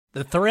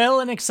The thrill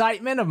and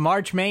excitement of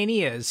March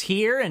Mania is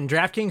here, and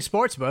DraftKings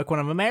Sportsbook, one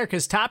of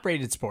America's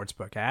top-rated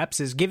sportsbook apps,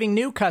 is giving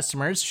new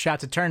customers a shot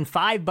to turn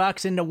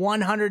 $5 into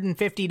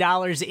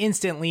 $150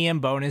 instantly in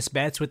bonus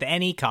bets with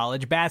any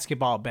college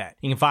basketball bet.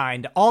 You can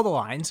find all the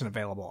lines and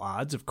available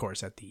odds, of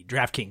course, at the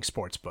DraftKings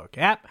Sportsbook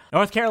app.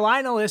 North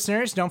Carolina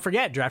listeners, don't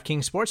forget,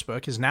 DraftKings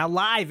Sportsbook is now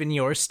live in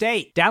your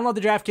state. Download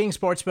the DraftKings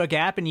Sportsbook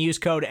app and use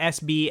code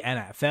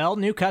SBNFL.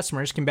 New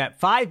customers can bet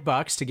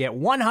 $5 to get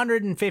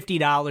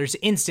 $150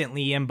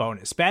 instantly in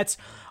bonus bets,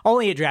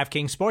 only at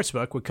DraftKings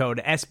Sportsbook with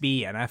code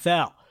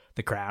SBNFL.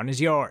 The crown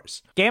is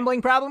yours.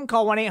 Gambling problem?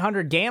 Call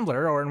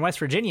 1-800-GAMBLER, or in West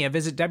Virginia,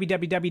 visit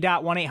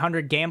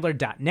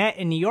www.1800gambler.net.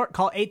 In New York,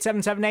 call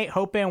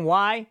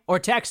 8778-HOPE-NY or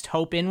text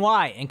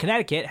HOPE-NY. In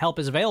Connecticut, help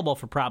is available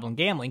for problem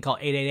gambling. Call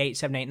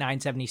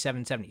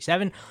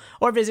 888-789-7777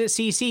 or visit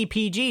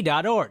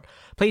ccpg.org.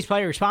 Please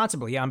play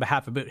responsibly on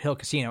behalf of Boot Hill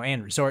Casino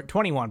and Resort.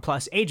 21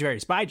 plus, age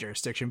varies by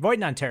jurisdiction. Void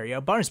in Ontario.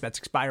 Bonus bets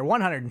expire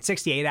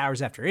 168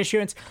 hours after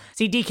issuance.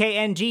 See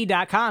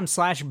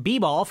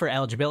dkng.com/bball for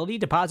eligibility,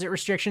 deposit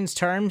restrictions,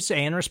 terms,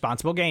 and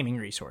responsible gaming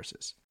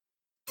resources.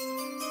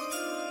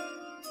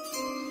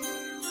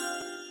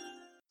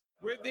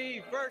 With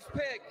the first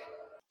pick.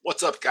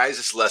 What's up, guys?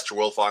 It's Lester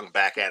Wilfong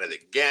back at it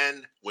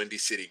again. Windy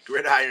City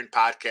Gridiron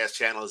podcast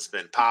channel has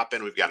been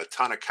popping. We've got a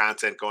ton of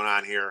content going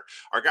on here.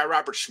 Our guy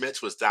Robert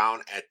Schmitz was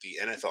down at the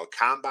NFL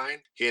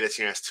Combine. He had a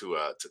chance to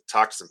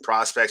talk to some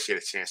prospects. He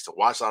had a chance to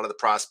watch a lot of the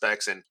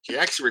prospects, and he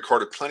actually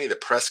recorded plenty of the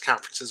press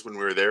conferences when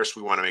we were there, so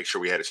we want to make sure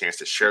we had a chance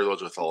to share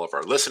those with all of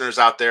our listeners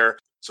out there.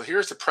 So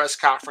here's the press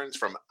conference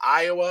from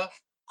Iowa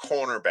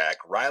cornerback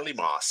Riley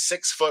Moss,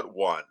 6'1",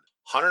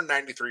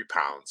 193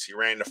 pounds. He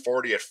ran the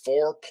 40 at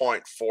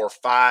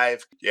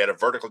 4.45. He had a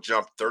vertical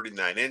jump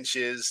 39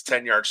 inches,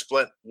 10-yard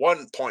sprint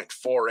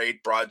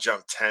 1.48, broad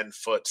jump 10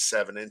 foot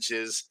 7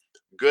 inches.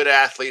 Good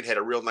athlete, had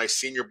a real nice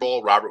Senior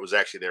Bowl. Robert was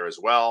actually there as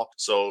well.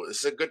 So this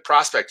is a good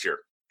prospect here.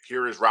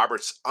 Here is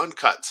Robert's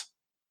uncut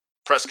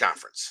press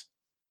conference.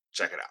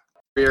 Check it out.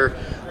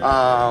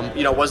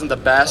 Wasn't the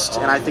best,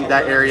 and I think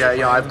that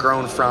area, I've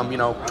grown from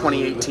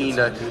 2018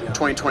 to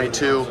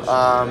 2022.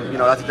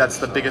 I think that's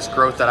the biggest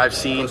growth that I've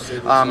seen,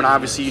 and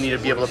obviously you need to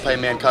be able to play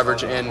man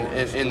coverage in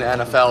the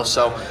NFL.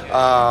 So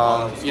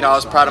I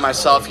was proud of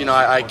myself.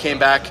 I came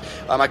back.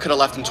 I could have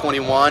left in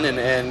 21, and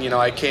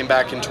I came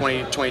back in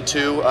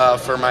 2022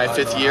 for my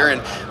 5th year,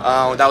 and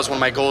that was one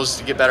of my goals,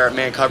 to get better at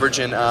man coverage,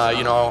 and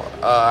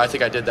I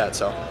think I did that.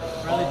 So.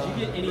 Riley, did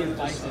you get any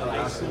advice in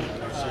high school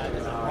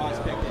as a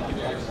prospect that you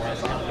guys were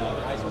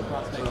high school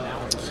prospects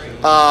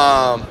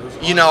now?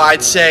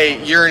 I'd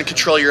say you're in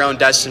control of your own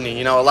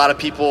destiny. A lot of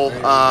people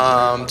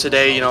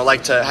today,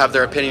 like to have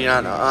their opinion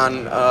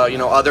on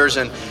others,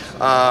 and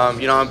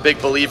I'm a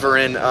big believer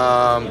in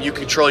you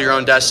control your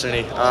own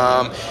destiny.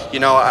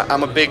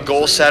 I'm a big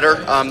goal setter.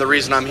 The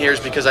reason I'm here is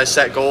because I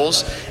set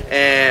goals,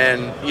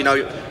 and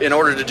in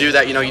order to do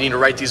that, you need to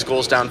write these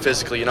goals down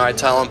physically. I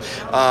tell them,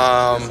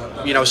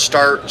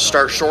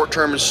 start short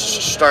term and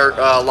start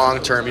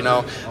long term. In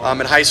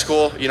high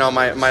school,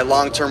 my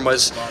long term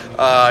was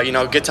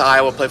get to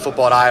Iowa, play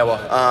football at Iowa.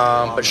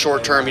 But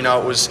short term,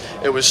 it was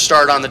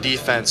start on the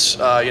defense.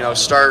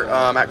 Start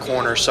at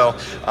corner. So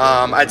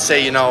I'd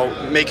say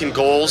making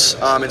goals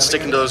and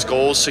sticking to those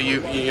goals, so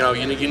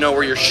you know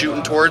where you're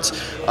shooting towards.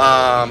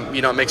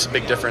 It makes a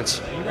big difference.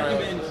 Do you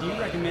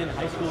recommend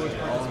high schoolers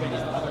participate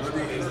in other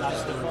sports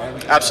besides the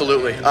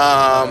Absolutely.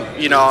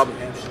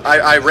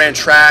 I ran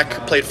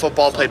track, played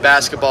football, played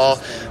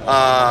basketball.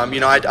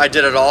 I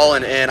did it all,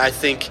 and I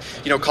think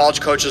college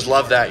coaches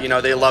love that.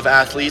 They love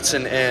athletes,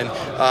 and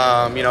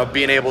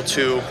being able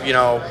to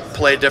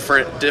play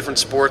different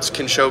sports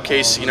can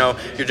showcase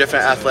your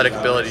different athletic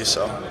abilities.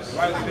 So.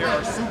 Riley, there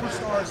are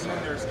superstars, and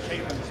then there's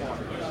Caitlin Clark.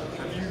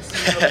 Have you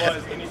seen the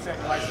buzz anything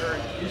like her?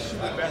 Is she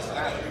the best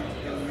athlete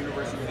in the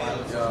University of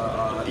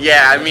Iowa?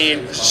 Yeah,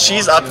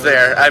 she's up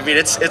there.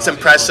 It's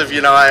impressive.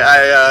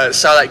 I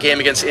saw that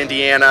game against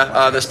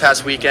Indiana this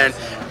past weekend.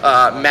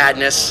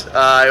 Madness.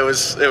 It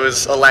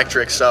was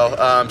electric.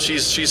 So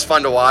she's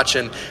fun to watch,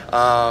 and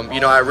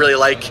I really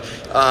like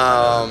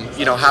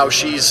how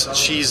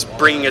she's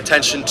bringing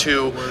attention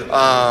to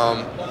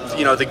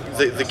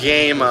the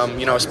game.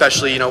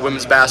 Especially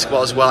women's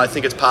basketball as well. I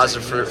think it's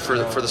positive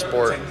for the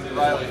sport.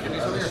 Riley, give me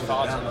some of your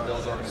thoughts on the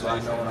Bills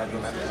organization.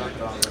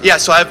 Yeah,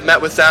 so I've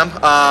met with them.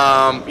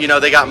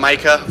 They got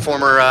Micah,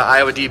 former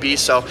Iowa DB,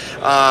 so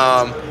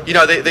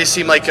they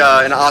seem like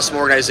an awesome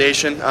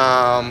organization.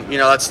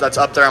 That's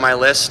up there on my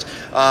list.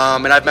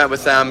 And I've met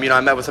with them.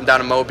 I met with them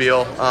down in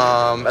Mobile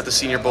at the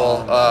Senior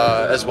Bowl,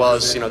 as well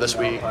as this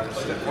week.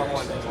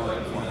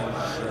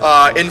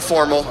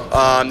 Informal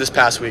this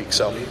past week.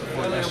 So.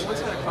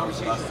 What's that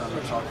conversation you're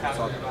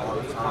having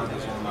about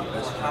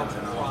this how the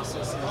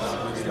process is?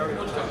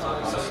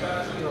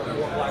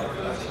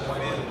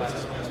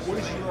 What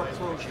is your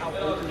approach? How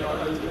open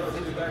are you to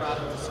think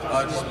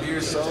about just be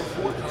yourself.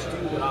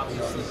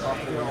 Obviously,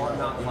 there are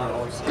not a lot of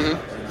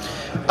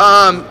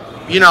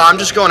I'm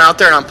just going out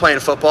there and I'm playing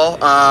football.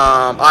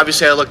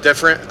 Obviously, I look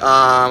different.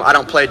 I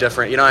don't play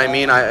different. You know what I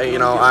mean?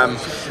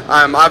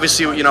 I'm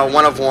obviously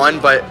one of one,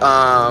 but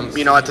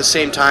at the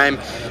same time,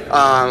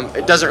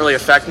 it doesn't really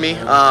affect me.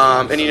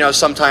 And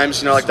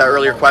sometimes like that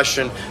earlier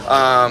question,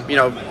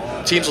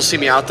 teams will see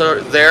me out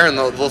there and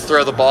they'll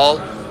throw the ball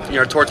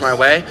towards my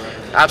way.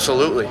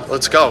 Absolutely,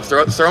 let's go.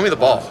 Throw me the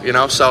ball.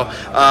 So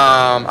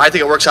I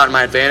think it works out in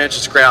my advantage.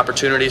 It's a great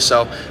opportunity.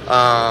 So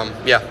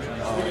yeah.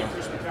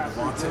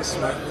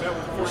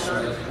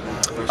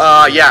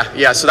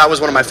 Yeah. So that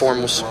was one of my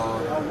formals.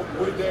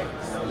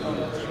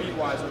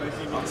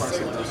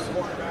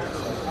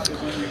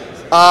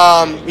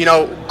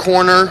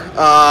 Corner,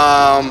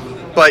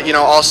 but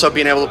also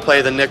being able to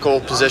play the nickel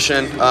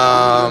position,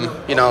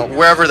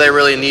 wherever they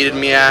really needed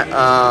me at.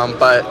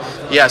 But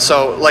yeah,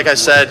 so like I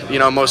said,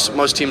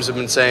 most teams have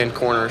been saying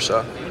corner.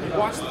 So.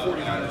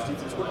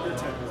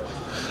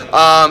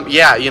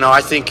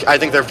 I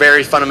think they're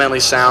very fundamentally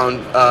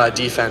sound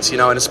defense,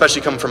 and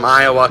especially coming from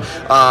Iowa,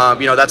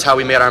 that's how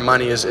we made our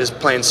money is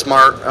playing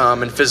smart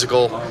and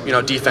physical,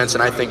 defense,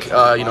 and I think, the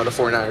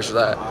 49ers are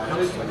that.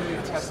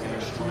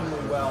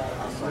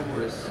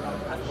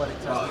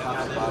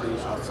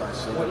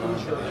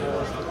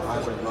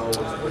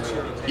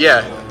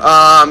 Yeah,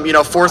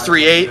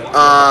 4.38.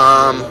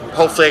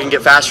 Hopefully I can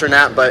get faster than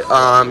that, but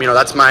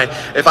that's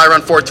if I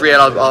run 4.38,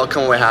 I'll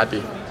come away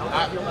happy.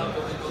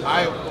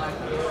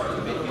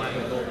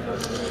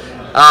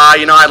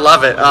 I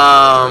love it.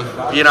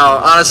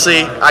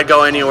 Honestly, I'd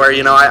go anywhere.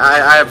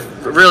 I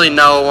have really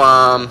no,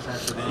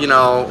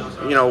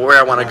 where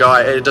I want to go.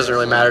 It doesn't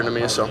really matter to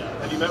me. So.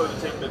 Have you met with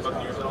the Tampa Bay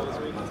Buccaneers at all this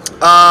week?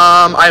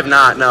 I have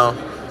not. No.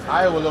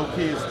 Iowa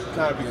low-key is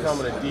kind of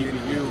becoming a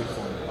DBU.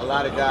 A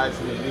lot of guys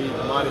in the league,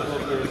 Monty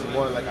Hooker is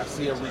one, like I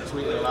see him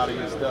retweeting a lot of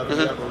your stuff. You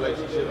have a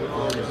relationship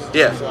with him.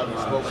 Yeah.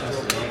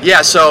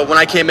 Yeah, so when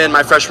I came in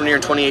my freshman year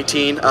in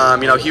 2018,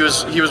 he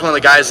was one of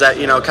the guys that,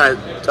 kind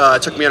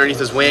of took me underneath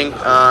his wing,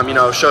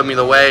 showed me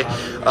the way,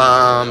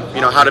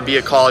 how to be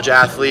a college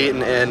athlete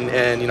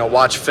and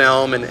watch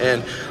film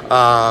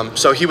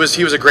so he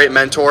was a great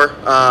mentor.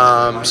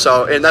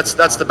 And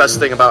that's the best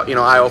thing about,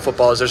 Iowa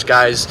football is there's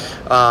guys,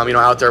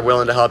 out there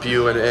willing to help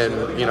you and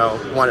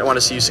want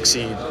to see you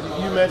succeed.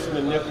 You mentioned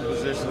the nickel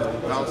position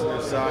and bouncing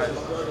inside.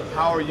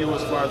 How are you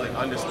as far as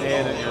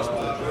understanding your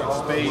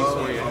space,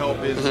 where your help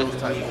is, those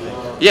type of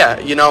things? Yeah,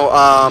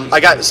 I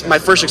got my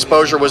first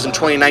exposure was in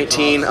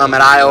 2019 at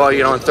Iowa,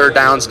 in third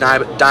downs,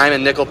 dime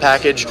and nickel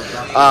package.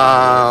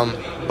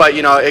 But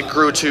it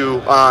grew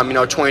to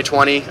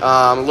 2020,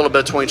 a little bit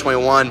of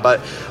 2021,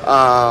 but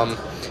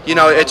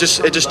it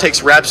just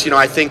takes reps.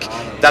 I think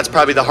that's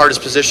probably the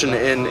hardest position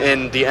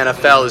in the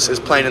NFL is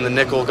playing in the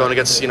nickel, going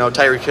against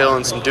Tyreek Hill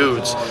and some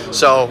dudes.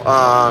 So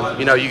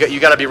you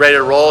got to be ready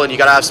to roll and you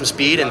got to have some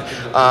speed, and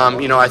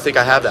I think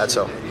I have that.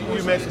 So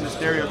you mentioned the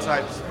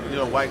stereotypes,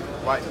 white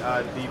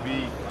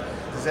DB.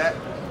 Is that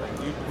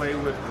you play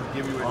with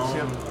give you a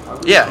chip?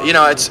 Yeah,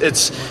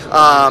 it's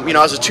I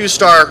was a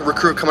 2-star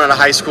recruit coming out of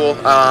high school.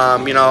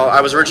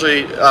 I was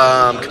originally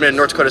committed to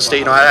North Dakota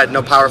State. I had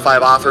no Power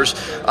 5 offers.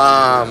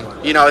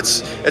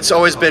 It's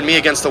always been me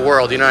against the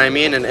world. You know what I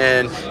mean? And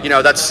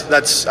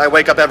that's I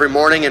wake up every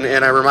morning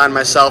and I remind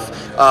myself,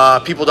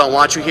 people don't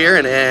want you here,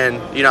 and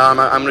I'm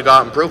going to go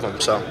out and prove them.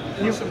 So.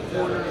 You some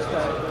corners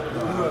that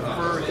you have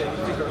heard that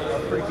you think are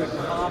pretty good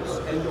comps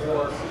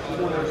and/or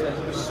corners that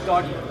you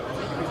study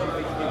because you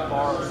think you can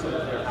borrow some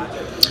of their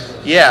attributes?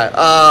 Yeah,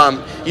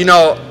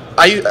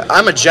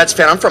 I'm a Jets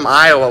fan. I'm from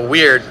Iowa,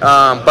 weird,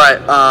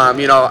 but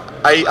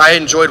I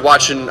enjoyed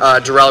watching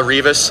Darrelle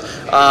Revis.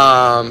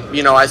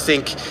 I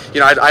think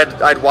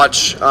I'd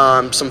watch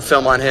some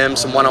film on him,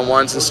 some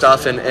one-on-ones and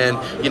stuff, and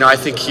I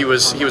think he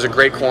was a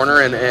great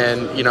corner, and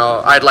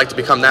I'd like to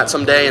become that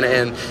someday,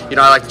 and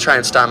I like to try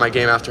and style my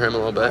game after him a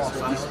little bit.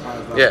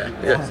 Yeah.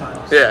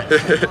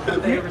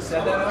 Have they ever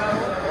said that about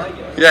you? I like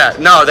it. Yeah,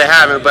 no, they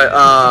haven't, but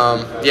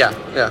yeah.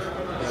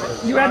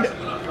 You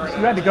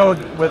had to go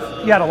with,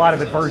 you had a lot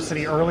of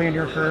adversity early in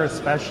your career,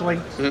 especially.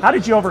 Mm-hmm. How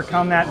did you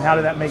overcome that, and how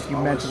did that make you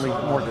mentally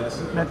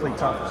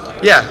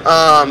tough? Yeah,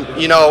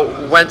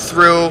 went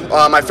through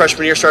my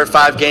freshman year, started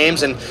 5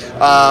 games, and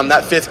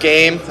that 5th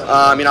game,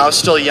 I was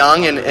still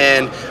young,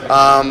 and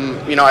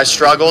I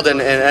struggled and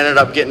ended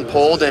up getting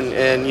pulled, and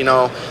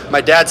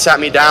my dad sat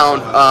me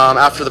down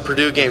after the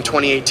Purdue game,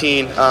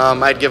 2018.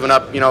 I'd given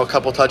up, a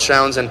couple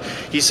touchdowns, and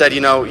he said,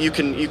 you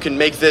can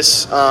make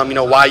this,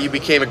 why you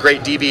became a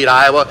great DB at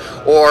Iowa,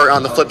 or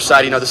on the flip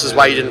side, this is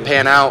why you didn't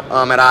pan out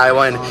at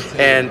Iowa,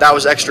 and that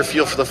was extra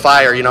fuel for the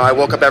fire. I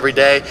woke up every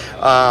day,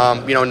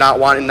 not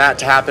wanting that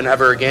to happen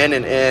ever again,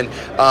 and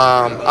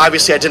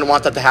obviously I didn't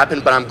want that to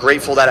happen, but I'm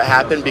grateful that it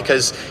happened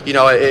because,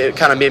 it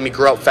kind of made me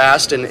grow up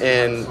fast and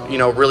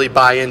really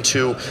buy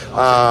into,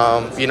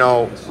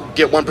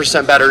 get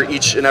 1% better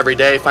each and every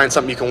day, find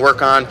something you can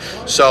work on,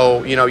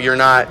 so, you're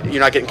not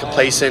getting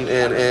complacent,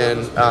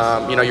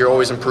 and you're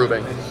always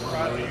improving.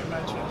 Rodney, you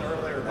mentioned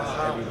earlier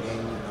how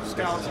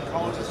scouts and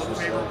colleges look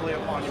favorably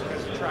upon you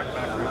because of track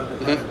background,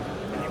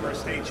 and you were a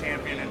state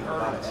champion in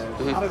hurdles.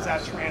 How does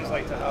that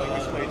translate to how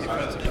you play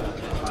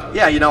defensively?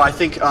 Yeah, I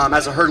think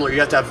as a hurdler, you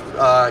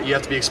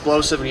have to be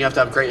explosive and you have to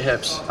have great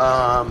hips.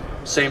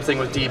 Same thing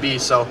with DB.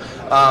 So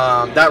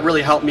that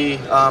really helped me,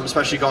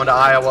 especially going to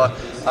Iowa.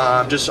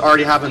 Just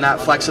already having that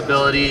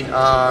flexibility,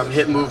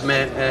 hip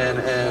movement,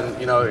 and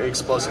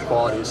explosive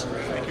qualities.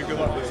 Thank you. Good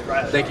luck with it.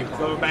 Thank you.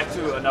 Going back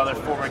to another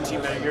former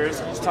teammate of yours,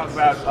 just talk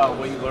about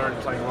what you learned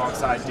playing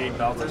alongside Dane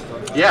Belton.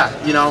 Yeah,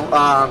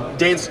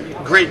 Dane's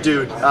a great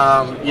dude.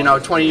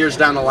 20 years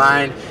down the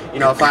line,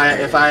 if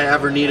I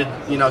ever needed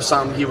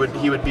something, he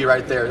would be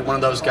right there. One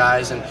of those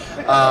guys, and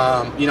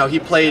he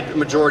played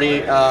majority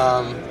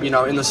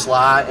in the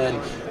slot,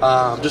 and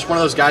just one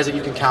of those guys that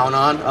you can count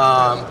on.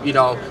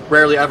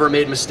 Rarely ever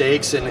made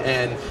mistakes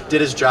and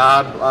did his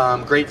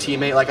job. Great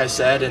teammate, like I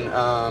said, and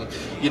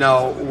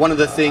one of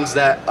the things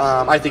that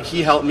I think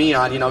he helped me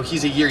on.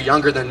 He's a year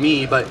younger than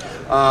me, but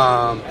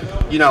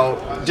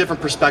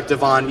different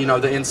perspective on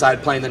the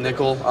inside playing the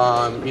nickel.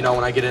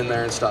 When I get in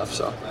there and stuff.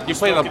 So you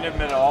played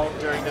him at all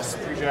during this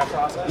pre-draft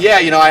process? Yeah,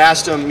 I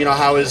asked him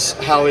how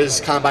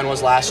his combine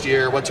was last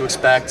year, what to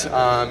expect,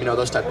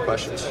 those type of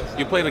questions.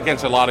 You played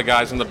against a lot of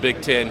guys in the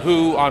Big Ten.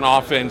 Who on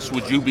offense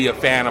would you be a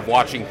fan of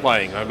watching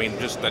playing? I mean,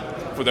 just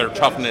for their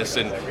toughness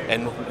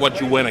and what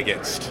you win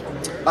against.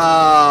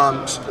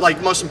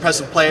 Like most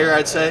impressive player,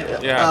 I'd say.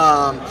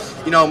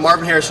 Yeah.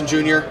 Marvin Harrison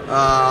Jr.,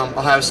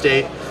 Ohio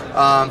State.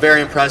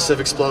 Very impressive,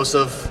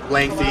 explosive,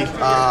 lengthy.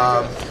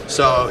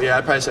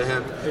 I'd probably say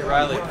him. Hey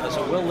Riley,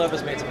 so Will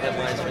Levis made some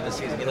headlines for this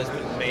season. He likes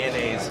putting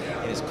mayonnaise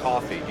in his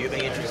coffee. Do you have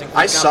any interesting food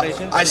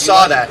combinations? I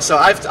saw that. So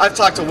I've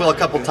talked to Will a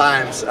couple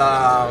times,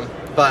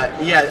 but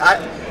yeah,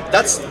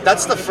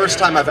 that's the first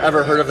time I've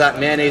ever heard of that,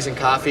 mayonnaise and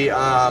coffee.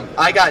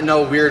 I got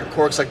no weird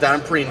quirks like that.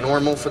 I'm pretty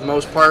normal for the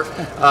most part.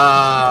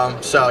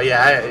 That's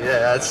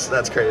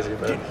crazy.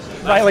 But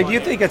Riley, do you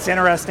think it's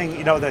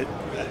interesting, that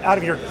out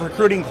of your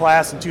recruiting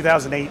class in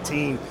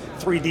 2018,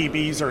 3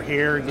 DBs are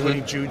here,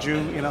 including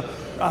Juju.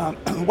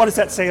 What does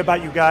that say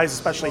about you guys,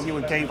 especially you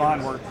and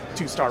Kayvon were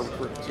 2-star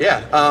recruits?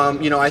 Yeah,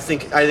 I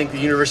think the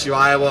University of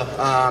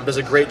Iowa does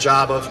a great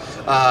job of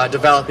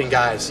developing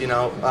guys.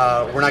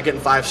 We're not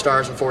getting 5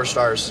 stars and 4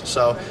 stars,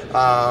 so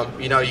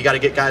you got to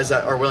get guys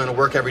that are willing to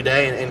work every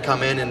day and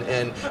come in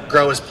and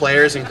grow as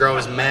players and grow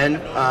as men.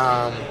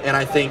 And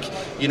I think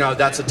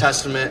that's a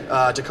testament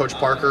to Coach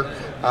Parker.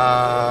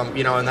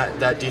 And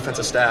that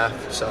defensive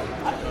staff. So,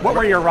 what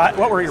were your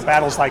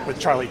battles like with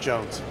Charlie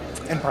Jones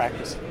in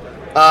practice?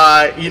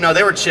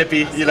 They were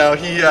chippy.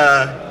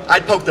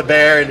 I'd poke the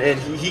bear,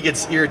 and he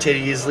gets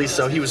irritated easily,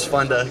 so he was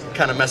fun to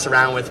kind of mess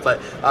around with.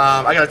 But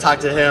I got to talk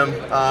to him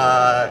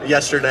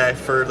yesterday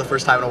for the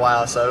first time in a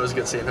while, so it was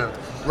good seeing him.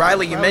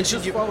 Riley, you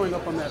mentioned just following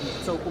up on that.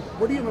 So,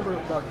 what do you remember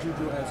about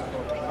Juju as a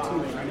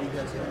teammate? I know you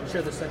guys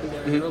shared the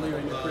secondary earlier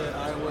in your career at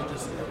Iowa.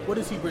 Just what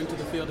does he bring to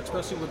the field,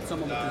 especially with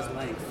someone with his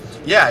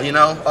length? Yeah,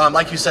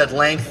 like you said,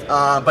 length.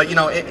 But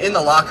in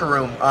the locker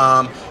room,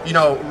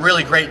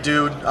 really great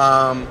dude.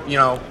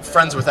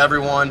 Friends with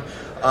everyone.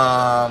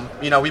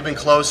 We've been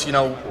close.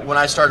 When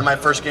I started my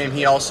first game,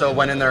 he also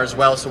went in there as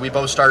well. So we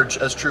both started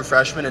as true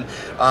freshmen, and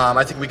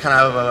I think we kind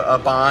of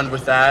have a bond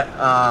with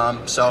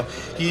that. So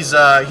he's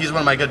one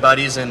of my good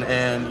buddies, and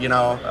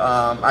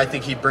I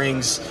think he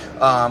brings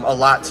a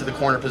lot to the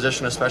corner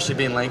position, especially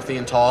being lengthy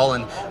and tall,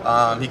 and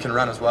he can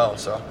run as well.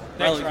 So.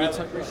 Thanks, Riley.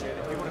 Appreciate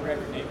it. You want to grab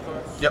your name for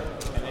us? Yep.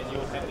 And then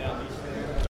you'll head down these.